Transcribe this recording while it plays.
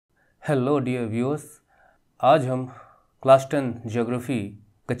Hello dear viewers, आज हम class 10 geography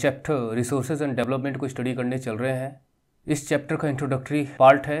का चैप्टर रिसोर्सेज एंड डेवलपमेंट को स्टडी करने चल रहे हैं। इस चैप्टर का इंट्रोडक्टरी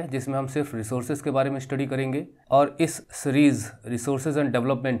पार्ट है जिसमें हम सिर्फ रिसोर्सेज के बारे में स्टडी करेंगे और इस सीरीज़ रिसोर्सेज एंड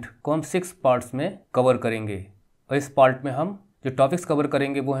डेवलपमेंट को हम 6 पार्ट्स में कवर करेंगे। और इस पार्ट में हम जो टॉपिक्स कवर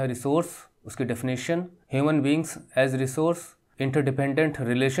करेंगे वो है रिसोर्स, उसकी definition, human beings as resource, interdependent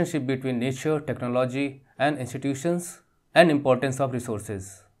relationship between nature, technology and institutions and importance of resources.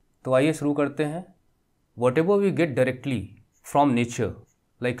 तो आइए शुरू करते हैं। Whatever we get directly from nature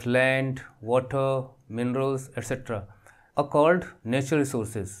like land, water, minerals etc. are called natural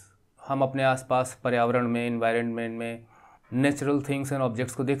resources। हम अपने आसपास पर्यावरण में, इन्वायरमेंट में नेचुरल थिंग्स एंड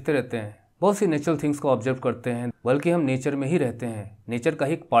ऑब्जेक्ट्स को देखते रहते हैं, बहुत सी नेचुरल थिंग्स को ऑब्जर्व करते हैं, बल्कि हम नेचर में ही रहते हैं, नेचर का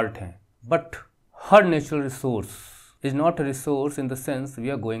ही एक पार्ट है। But her natural resource is not a resource in the sense we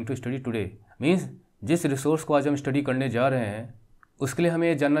are going to study today. Means जिस रिसोर्स को आज हम स्टडी करने जा रहे हैं उसके लिए हमें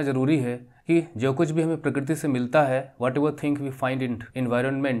ये जानना ज़रूरी है कि जो कुछ भी हमें प्रकृति से मिलता है, what ever thing we find in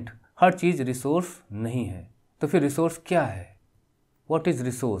environment, her cheese resource नहीं है। तो फिर रिसोर्स क्या है? What is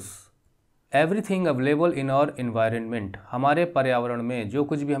resource? Everything available in our environment, हमारे पर्यावरण में जो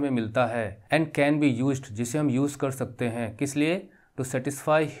कुछ भी हमें मिलता है, एंड कैन बी यूज्ड, जिसे हम यूज़ कर सकते हैं। किस लिए? टू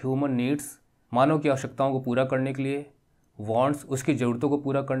सेटिस्फाई ह्यूमन नीड्स, मानव की आवश्यकताओं को पूरा करने के लिए, वांट्स, उसकी ज़रूरतों को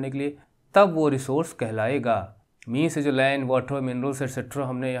पूरा करने के लिए, तब वो रिसोर्स कहलाएगा। मीन्स जो लैंड, वाटर, मिनरल्स एट्सेट्रा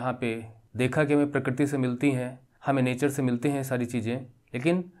हमने यहाँ पे देखा कि हमें प्रकृति से मिलती हैं, हमें नेचर से मिलती हैं सारी चीज़ें,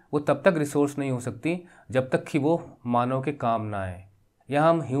 लेकिन वो तब तक रिसोर्स नहीं हो सकती जब तक कि वो मानव के काम ना आए। यहाँ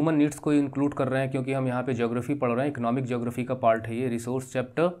हम ह्यूमन नीड्स को इंक्लूड कर रहे हैं क्योंकि हम यहाँ पे ज्योग्राफी पढ़ रहे हैं, इकोनॉमिक ज्योग्राफी का पार्ट है ये रिसोर्स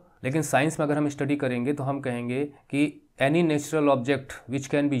चैप्टर। लेकिन साइंस में अगर हम स्टडी करेंगे तो हम कहेंगे कि any natural object which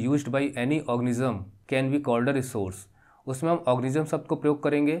can be used by any organism can be called a resource. उसमें हम ऑर्गेनिज्म शब्द को प्रयोग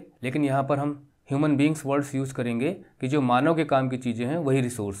करेंगे, लेकिन यहाँ पर हम ह्यूमन बींग्स वर्ड्स यूज़ करेंगे कि जो मानव के काम की चीज़ें हैं वही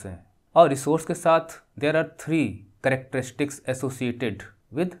रिसोर्स हैं। और रिसोर्स के साथ there are 3 characteristics associated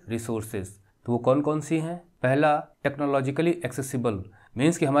with resources. तो वो कौन कौन सी हैं? पहला, टेक्नोलॉजिकली एक्सेसिबल,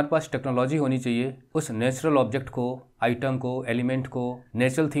 मीन्स कि हमारे पास टेक्नोलॉजी होनी चाहिए उस नेचुरल ऑब्जेक्ट को, आइटम को, एलिमेंट को,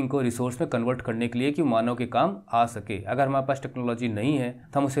 नेचुरल थिंग को रिसोर्स में कन्वर्ट करने के लिए कि मानव के काम आ सके। अगर हमारे पास टेक्नोलॉजी नहीं है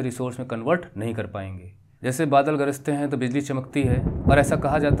तो हम उसे रिसोर्स में कन्वर्ट नहीं कर पाएंगे। जैसे बादल गरजते हैं तो बिजली चमकती है, और ऐसा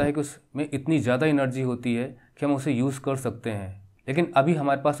कहा जाता है कि उसमें इतनी ज़्यादा एनर्जी होती है कि हम उसे यूज़ कर सकते हैं, लेकिन अभी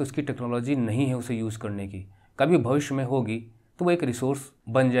हमारे पास उसकी टेक्नोलॉजी नहीं है उसे यूज़ करने की। कभी भविष्य में होगी तो वो एक रिसोर्स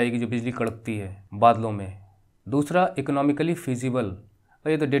बन जाएगी जो बिजली कड़कती है बादलों में। दूसरा, इकोनॉमिकली फिजिबल,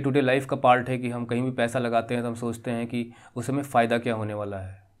 और ये तो डे टू डे लाइफ का पार्ट है कि हम कहीं भी पैसा लगाते हैं तो हम सोचते हैं कि उससे हमें फ़ायदा क्या होने वाला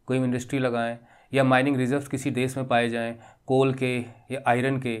है। कोई इंडस्ट्री लगाएं या माइनिंग रिजर्व्स किसी देश में पाए जाएँ, कोल के या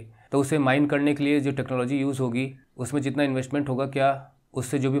आयरन के, तो उसे माइन करने के लिए जो टेक्नोलॉजी यूज़ होगी उसमें जितना इन्वेस्टमेंट होगा, क्या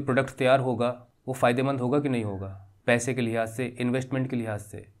उससे जो भी प्रोडक्ट तैयार होगा वो फ़ायदेमंद होगा कि नहीं होगा, पैसे के लिहाज से, इन्वेस्टमेंट के लिहाज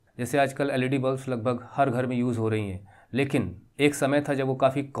से। जैसे आजकल LED बल्ब्स लगभग हर घर में यूज़ हो रही हैं, लेकिन एक समय था जब वो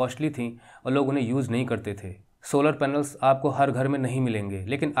काफ़ी कॉस्टली थी और लोग उन्हें यूज़ नहीं करते थे। सोलर पैनल्स आपको हर घर में नहीं मिलेंगे,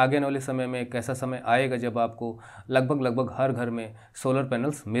 लेकिन आगे आने वाले समय में एक ऐसा समय आएगा जब आपको लगभग हर घर में सोलर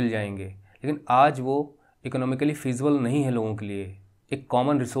पैनल्स मिल जाएंगे। लेकिन आज वो इकोनॉमिकली फिजिबल नहीं है लोगों के लिए, एक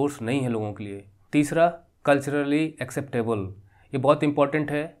कॉमन रिसोर्स नहीं है लोगों के लिए। तीसरा, कल्चरली एक्सेप्टेबल, ये बहुत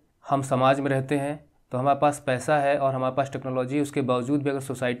इंपॉर्टेंट है। हम समाज में रहते हैं तो हमारे पास पैसा है और हमारे पास टेक्नोलॉजी, उसके बावजूद भी अगर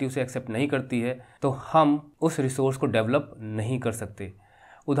सोसाइटी उसे एक्सेप्ट नहीं करती है तो हम उस रिसोर्स को डेवलप नहीं कर सकते।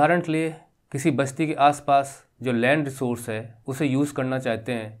 उदाहरण के लिए, किसी बस्ती के आसपास जो लैंड रिसोर्स है उसे यूज़ करना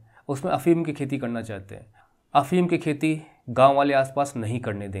चाहते हैं, उसमें अफीम की खेती करना चाहते हैं। अफीम की खेती गाँव वाले आसपास नहीं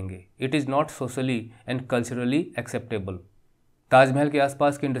करने देंगे। It is not socially and culturally acceptable. Taj Mahal के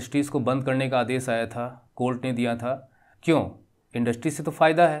आसपास की इंडस्ट्रीज़ को बंद करने का आदेश आया था, कोर्ट ने दिया था। क्यों? इंडस्ट्री से तो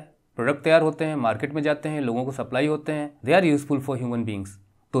फ़ायदा है, प्रोडक्ट तैयार होते हैं, मार्केट में जाते हैं, लोगों को सप्लाई होते हैं, they are useful for human beings,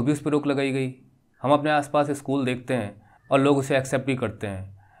 तो भी उस पर रोक लगाई गई। हम अपने आसपास स्कूल देखते हैं और लोग उसे एक्सेप्ट भी करते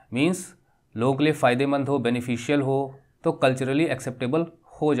हैं। मीन्स लोगों के लिए फ़ायदेमंद हो, बेनिफिशियल हो तो कल्चरली एक्सेप्टेबल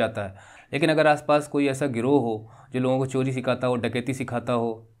हो जाता है। लेकिन अगर आसपास कोई ऐसा गिरोह हो जो लोगों को चोरी सिखाता हो, डकैती सिखाता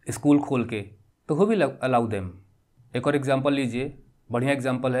हो स्कूल खोल के, तो वो भी अलाउ देम। एक और एग्जांपल लीजिए, बढ़िया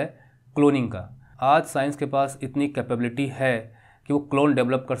एग्जांपल है क्लोनिंग का। आज साइंस के पास इतनी कैपेबिलिटी है कि वो क्लोन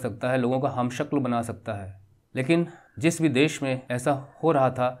डेवलप कर सकता है, लोगों का हमशक्ल बना सकता है। लेकिन जिस भी देश में ऐसा हो रहा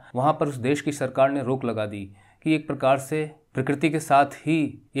था वहाँ पर उस देश की सरकार ने रोक लगा दी कि एक प्रकार से प्रकृति के साथ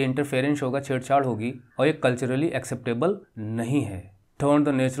ही ये इंटरफेरेंस होगा, छेड़छाड़ होगी, और ये कल्चरली एक्सेप्टेबल नहीं है। Turn the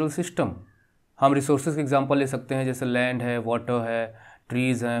natural system. हम रिसोर्सेज के एग्जांपल ले सकते हैं, जैसे लैंड है, वाटर है,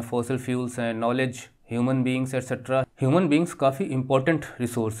 ट्रीज़ हैं, फॉसिल फ्यूल्स हैं, knowledge, human beings etcetera. Human beings काफ़ी इंपॉर्टेंट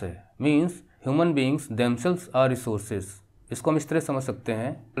रिसोर्स है। Means human beings themselves are resources. इसको हम इस तरह समझ सकते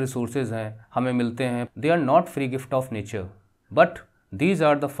हैं, रिसोर्सेज हैं, हमें मिलते हैं, they are not free gift of nature, but these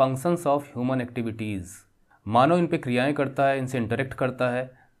are the functions of human activities. मानव इन पे क्रियाएं करता है, इनसे इंटरेक्ट करता है,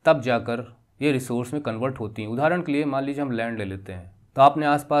 तब जाकर ये रिसोर्स में कन्वर्ट होती हैं। उदाहरण के लिए मान लीजिए हम लैंड ले लेते हैं, तो आपने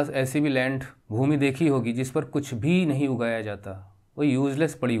आसपास ऐसी भी लैंड भूमि देखी होगी जिस पर कुछ भी नहीं उगाया जाता, वो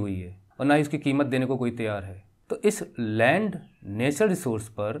यूजलेस पड़ी हुई है और ना ही उसकी कीमत देने को कोई तैयार है। तो इस लैंड नेचर रिसोर्स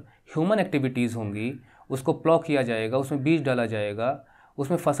पर ह्यूमन एक्टिविटीज़ होंगी, उसको प्लॉ किया जाएगा, उसमें बीज डाला जाएगा,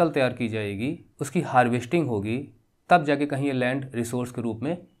 उसमें फसल तैयार की जाएगी, उसकी हार्वेस्टिंग होगी, तब जाके कहीं ये लैंड रिसोर्स के रूप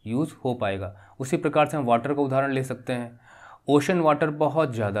में यूज़ हो पाएगा। उसी प्रकार से हम वाटर का उदाहरण ले सकते हैं। ओशन वाटर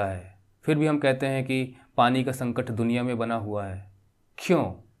बहुत ज़्यादा है, फिर भी हम कहते हैं कि पानी का संकट दुनिया में बना हुआ है। क्यों?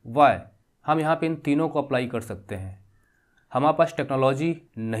 वाई? हम यहाँ पे इन तीनों को अप्लाई कर सकते हैं। हमारे पास टेक्नोलॉजी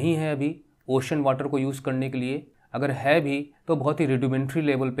नहीं है अभी ओशन वाटर को यूज़ करने के लिए, अगर है भी तो बहुत ही रिडिमेंट्री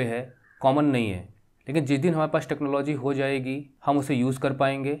लेवल पे है, कॉमन नहीं है। लेकिन जिस दिन हमारे पास टेक्नोलॉजी हो जाएगी हम उसे यूज़ कर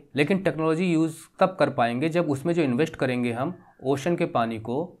पाएंगे। लेकिन टेक्नोलॉजी यूज़ तब कर पाएंगे जब उसमें जो इन्वेस्ट करेंगे हम ओशन के पानी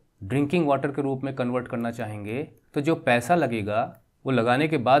को ड्रिंकिंग वाटर के रूप में कन्वर्ट करना चाहेंगे, तो जो पैसा लगेगा वो लगाने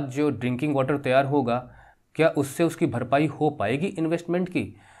के बाद जो ड्रिंकिंग वाटर तैयार होगा, क्या उससे उसकी भरपाई हो पाएगी इन्वेस्टमेंट की?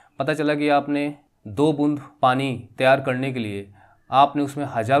 पता चला कि आपने 2 बूंद पानी तैयार करने के लिए आपने उसमें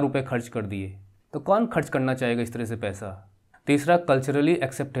 1000 रुपये खर्च कर दिए, तो कौन खर्च करना चाहेगा इस तरह से पैसा? तीसरा, कल्चरली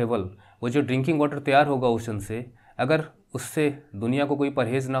एक्सेप्टेबल, वो जो ड्रिंकिंग वाटर तैयार होगा ओशन से, अगर उससे दुनिया को कोई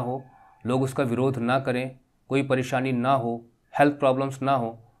परहेज़ ना हो, लोग उसका विरोध ना करें, कोई परेशानी ना हो, हेल्थ प्रॉब्लम्स ना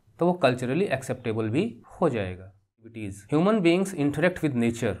हो, तो वो कल्चरली एक्सेप्टेबल भी हो जाएगा। Human beings interact with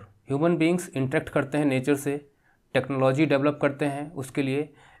nature, human beings interact करते हैं नेचर से, टेक्नोलॉजी डेवलप करते हैं, उसके लिए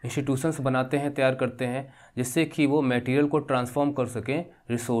इंस्टीट्यूशंस बनाते हैं, तैयार करते हैं, जिससे कि वो मटेरियल को ट्रांसफॉर्म कर सकें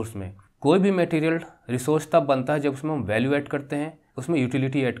रिसोर्स में। कोई भी मटेरियल रिसोर्स तब बनता है जब उसमें हम वैल्यू ऐड करते हैं, उसमें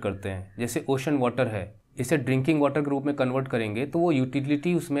यूटिलिटी ऐड करते हैं। जैसे ओशन वाटर है, इसे ड्रिंकिंग वाटर के रूप में कन्वर्ट करेंगे तो वो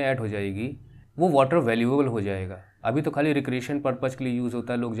यूटिलिटी उसमें ऐड हो जाएगी, वो वाटर वैल्यूएबल हो जाएगा। अभी तो खाली रिक्रिएशन पर्पज़ के लिए यूज़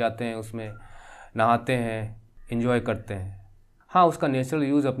होता है, लोग जाते हैं उसमें नहाते हैं, एंजॉय करते हैं। हाँ, उसका नेचुरल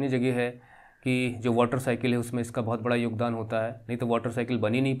यूज़ अपनी जगह है कि जो वाटर साइकिल है उसमें इसका बहुत बड़ा योगदान होता है, नहीं तो वाटर साइकिल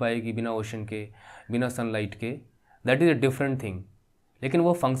बन ही नहीं पाएगी बिना ओशन के, बिना सनलाइट के। That is a different thing. लेकिन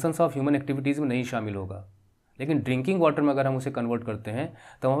वो फंक्शंस ऑफ ह्यूमन एक्टिविटीज़ में नहीं शामिल होगा। लेकिन ड्रिंकिंग वाटर में अगर हम उसे कन्वर्ट करते हैं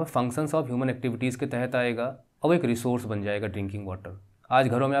तो वहाँ पे फंक्शंस ऑफ ह्यूमन एक्टिविटीज़ के तहत आएगा और वो एक रिसोर्स बन जाएगा ड्रिंकिंग वाटर। आज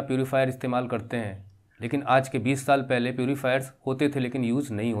घरों में आप प्यूरीफायर इस्तेमाल करते हैं, लेकिन आज के 20 साल पहले प्यूरीफायर्स होते थे लेकिन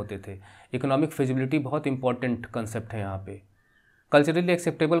यूज़ नहीं होते थे। इकोनॉमिक फिजिबिलिटी बहुत इंपॉर्टेंट कंसेप्ट है यहाँ पे। कल्चरली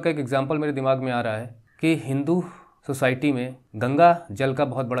एक्सेप्टेबल का एक एग्जाम्पल मेरे दिमाग में आ रहा है कि हिंदू सोसाइटी में गंगा जल का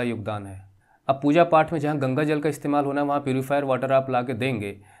बहुत बड़ा योगदान है। अब पूजा पाठ में जहाँ गंगा जल का इस्तेमाल होना, वहाँ प्यूरीफायर वाटर आप ला के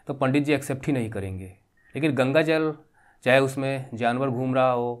देंगे तो पंडित जी एक्सेप्ट ही नहीं करेंगे। लेकिन गंगा जल चाहे उसमें जानवर घूम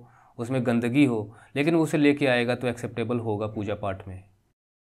रहा हो, उसमें गंदगी हो, लेकिन उसे लेके आएगा तो एक्सेप्टेबल होगा पूजा पाठ में।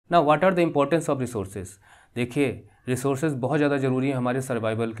 ना, what are the importance of resources? देखिए, रिसोर्सेज बहुत ज़्यादा ज़रूरी है हमारे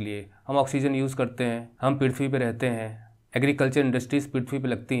सर्वाइवल के लिए। हम ऑक्सीजन यूज़ करते हैं, हम पृथ्वी पे रहते हैं, एग्रीकल्चर इंडस्ट्रीज पृथ्वी पे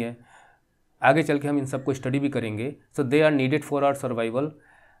लगती हैं, आगे चल के हम इन सबको स्टडी भी करेंगे। सो they are needed for our survival.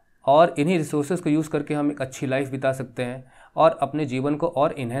 और इन्हीं रिसोर्सेज को यूज़ करके हम एक अच्छी लाइफ बिता सकते हैं और अपने जीवन को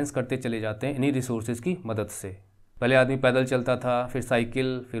और इन्हेंस करते चले जाते हैं इन्हीं रिसोर्सेज की मदद से। पहले आदमी पैदल चलता था, फिर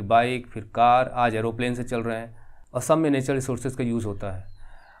साइकिल, फिर बाइक, फिर कार, आज एरोप्लेन से चल रहे हैं और सब में नेचर रिसोर्सेज का यूज़ होता है।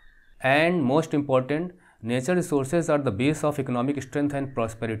 And most important, nature resources are the base of economic strength and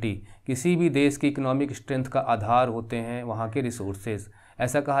prosperity. किसी भी देश की इकोनॉमिक स्ट्रेंथ का आधार होते हैं वहाँ के रिसोर्सेज।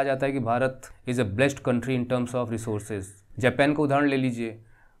 ऐसा कहा जाता है कि Bharat is a blessed country in terms of resources. Japan का उदाहरण ले लीजिए,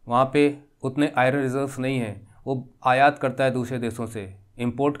 वहाँ पे उतने आयरन रिजर्व्स नहीं हैं, वो आयात करता है दूसरे देशों से,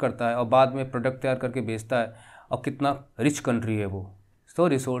 इंपोर्ट करता है और बाद में प्रोडक्ट तैयार करके बेचता है, और कितना रिच कंट्री है वो। सो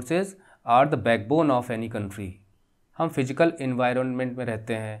resources are the backbone of any country. हम फिजिकल इन्वायरमेंट में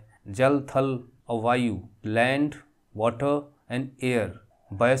रहते हैं, जल, थल और वायु, land, water and air,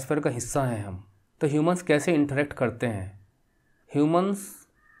 biosphere का हिस्सा हैं हम। तो ह्यूमंस कैसे इंटरेक्ट करते हैं? ह्यूमंस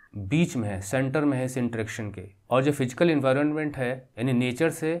बीच में है, सेंटर में है इस इंटरेक्शन के, और जो फिजिकल इन्वायरमेंट है यानी नेचर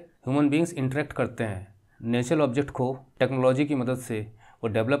से ह्यूमन बींग्स इंटरेक्ट करते हैं। नेचुरल ऑब्जेक्ट को टेक्नोलॉजी की मदद से वो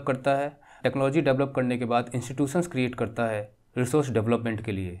डेवलप करता है, टेक्नोलॉजी डेवलप करने के बाद इंस्टीट्यूशंस क्रिएट करता है रिसोर्स डेवलपमेंट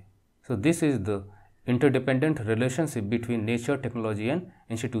के लिए। So this is the interdependent relationship between nature, technology and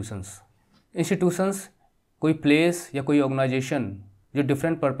institutions. Institutions कोई प्लेस या कोई ऑर्गेनाइजेशन जो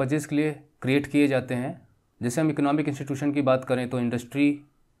डिफरेंट पर्पजेज़ के लिए क्रिएट किए जाते हैं। जैसे हम इकोनॉमिक इंस्टीट्यूशन की बात करें तो इंडस्ट्री,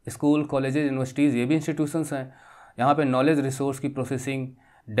 स्कूल, कॉलेजेस, यूनिवर्सिटीज़, ये भी इंस्टीट्यूशंस हैं। यहाँ पे नॉलेज रिसोर्स की processing,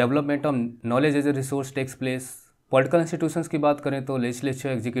 development of knowledge as a resource takes place. Political institutions की बात करें तो लेजिस्लेचर,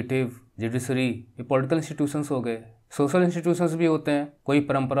 एग्जीक्यूटिव, जुडिशरी, ये पॉलिटिकल इंस्टीट्यूशंस हो गए। सोशल इंस्टीट्यूशंस भी होते हैं, कोई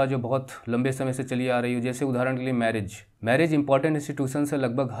परंपरा जो बहुत लंबे समय से चली आ रही हो, जैसे उदाहरण के लिए मैरिज। मैरिज इंपॉर्टेंट इंस्टीट्यूशन है,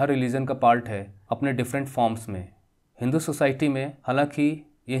 लगभग हर रिलीजन का पार्ट है अपने डिफरेंट फॉर्म्स में। हिंदू सोसाइटी में, हालांकि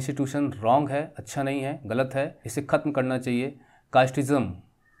ये इंस्टीट्यूशन रॉन्ग है, अच्छा नहीं है, गलत है, इसे ख़त्म करना चाहिए। कास्टिज़म,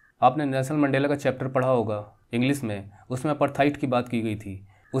 आपने नेल्सन मंडेला का चैप्टर पढ़ा होगा इंग्लिश में, उसमें अपार्थाइड की बात की गई थी।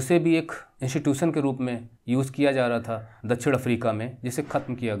 उसे भी एक इंस्टीट्यूशन के रूप में यूज़ किया जा रहा था दक्षिण अफ्रीका में, जिसे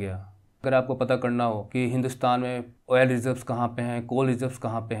ख़त्म किया गया। अगर आपको पता करना हो कि हिंदुस्तान में ऑयल रिजर्व्स कहाँ पे हैं, कोल रिजर्व्स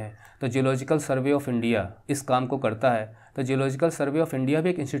कहाँ पे हैं, तो जियोलॉजिकल सर्वे ऑफ इंडिया इस काम को करता है। तो जियोलॉजिकल सर्वे ऑफ इंडिया भी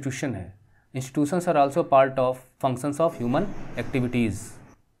एक इंस्टीट्यूशन है। Institutions are also part of functions of human activities.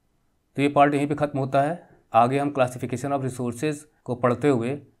 तो ये पार्ट यहीं पे ख़त्म होता है। आगे हम क्लासिफिकेशन ऑफ रिसोर्सेज को पढ़ते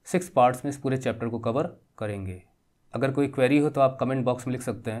हुए 6 पार्ट्स में इस पूरे चैप्टर को कवर करेंगे। अगर कोई क्वेरी हो तो आप कमेंट बॉक्स में लिख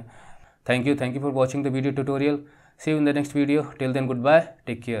सकते हैं। Thank you for watching the video tutorial. C you in the next video. Till then good bye,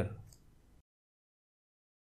 take care.